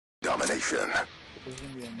location. This is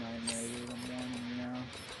gonna be a nightmare in the morning, you know.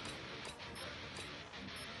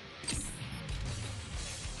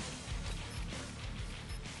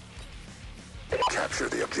 Capture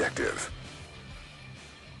the objective.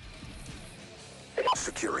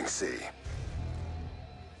 Securing C.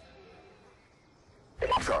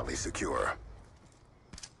 Charlie secure.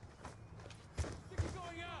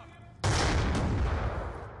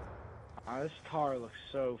 Oh, this tar looks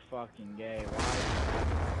so fucking gay. Why?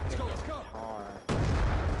 Let's go. Tar.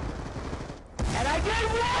 And I get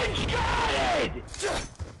one-shotted!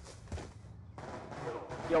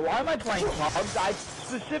 Yo, why am I playing pubs? I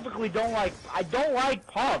specifically don't like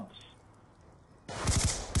pubs.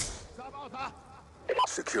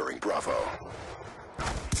 Securing Bravo.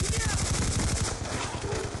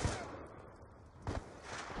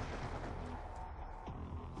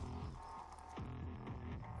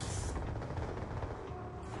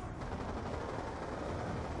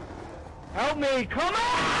 Help me, come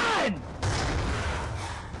on!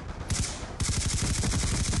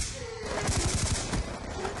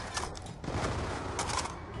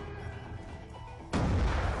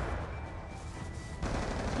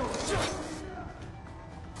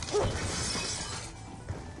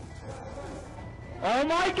 Oh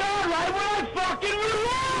my god, why would I fucking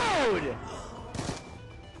reload?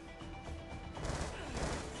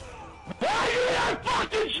 Why did I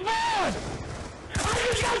fucking spawn? I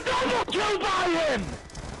just got double killed by him!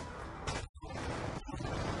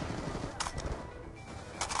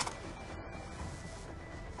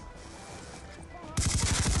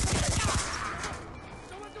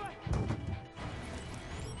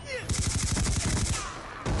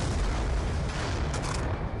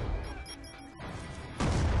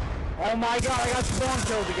 Oh my god, I got spawn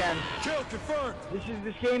killed again. Kill confirmed.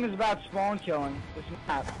 This game is about spawn killing. This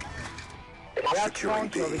map. I got spawn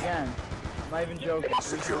killed again. I'm not even joking.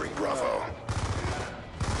 Securing Bravo.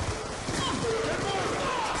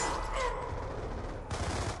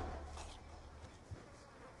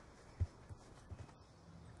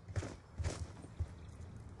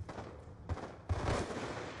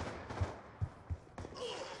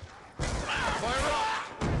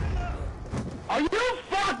 Are you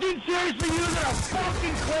fucking seriously using a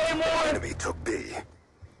fucking claymore? Enemy took B.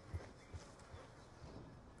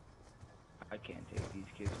 I can't take these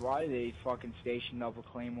kids. Why are they fucking stationed up with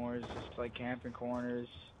claymores, just like camping corners?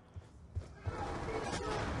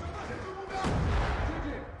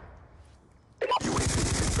 UAV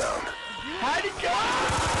inbound. How'd it go?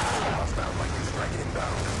 Hostile lightning strike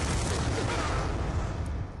inbound.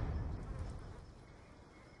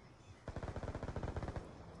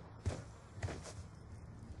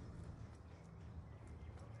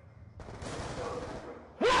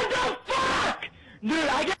 What the fuck? Dude,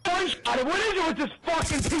 I get one-shotted. What is it with this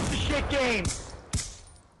fucking piece of shit game?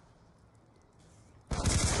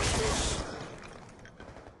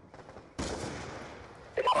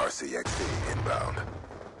 RCXD inbound.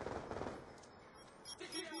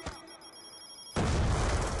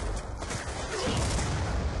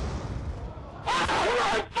 Oh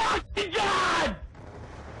my fucking god!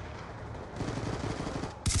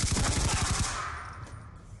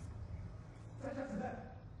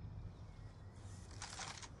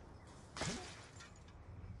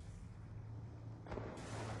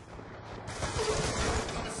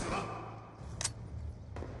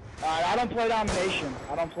 Alright, I don't play domination.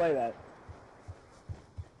 I don't play that.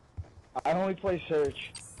 I only play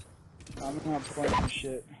search. I'm not playing some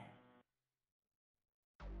shit.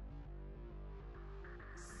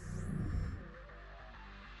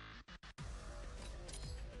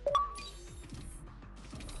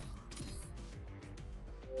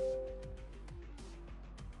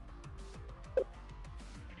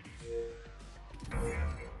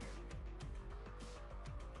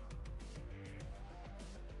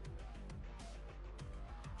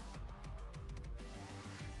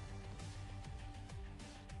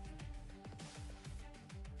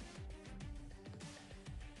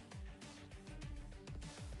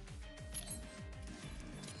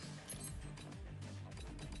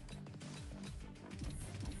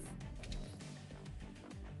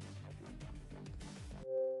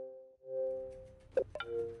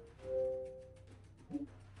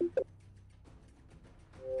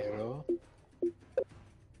 Hello?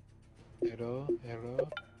 Hello? Hello?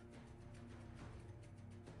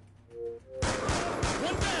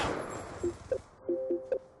 One down.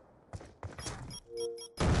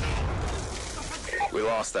 We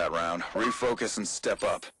lost that round. Refocus and step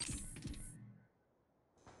up.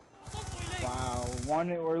 Wow,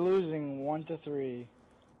 we're losing 1-3.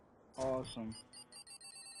 Awesome.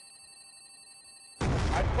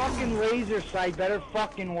 My fucking laser sight better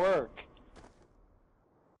fucking work.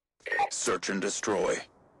 Search and destroy.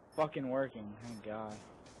 Fucking working, thank God.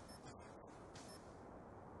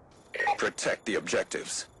 Protect the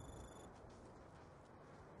objectives.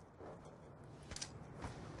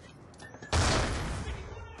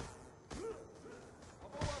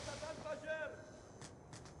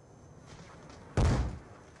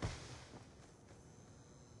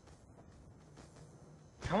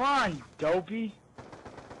 Come on, dopey.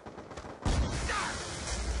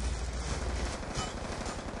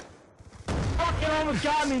 Fucking almost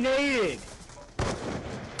got me naded.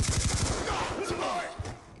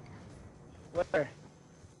 Where?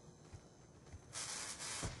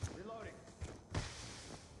 Reloading.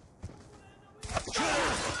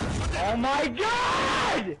 Oh my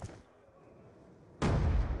God!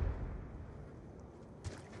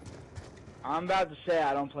 I'm about to say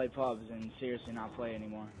I don't play pubs and seriously not play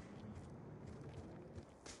anymore.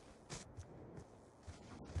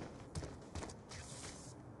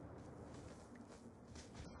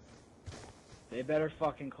 They better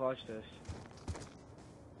fucking clutch this.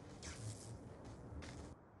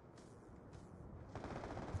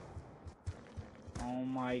 Oh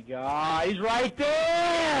my God, he's right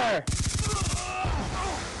there!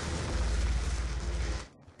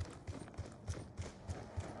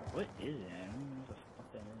 What is that? I don't know what the fuck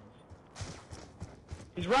that is.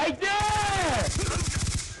 He's right there!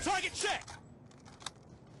 Target check.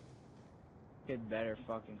 Kid better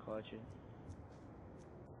fucking clutch it.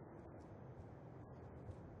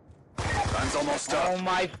 Time's almost up. Oh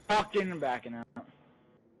my fucking backing out.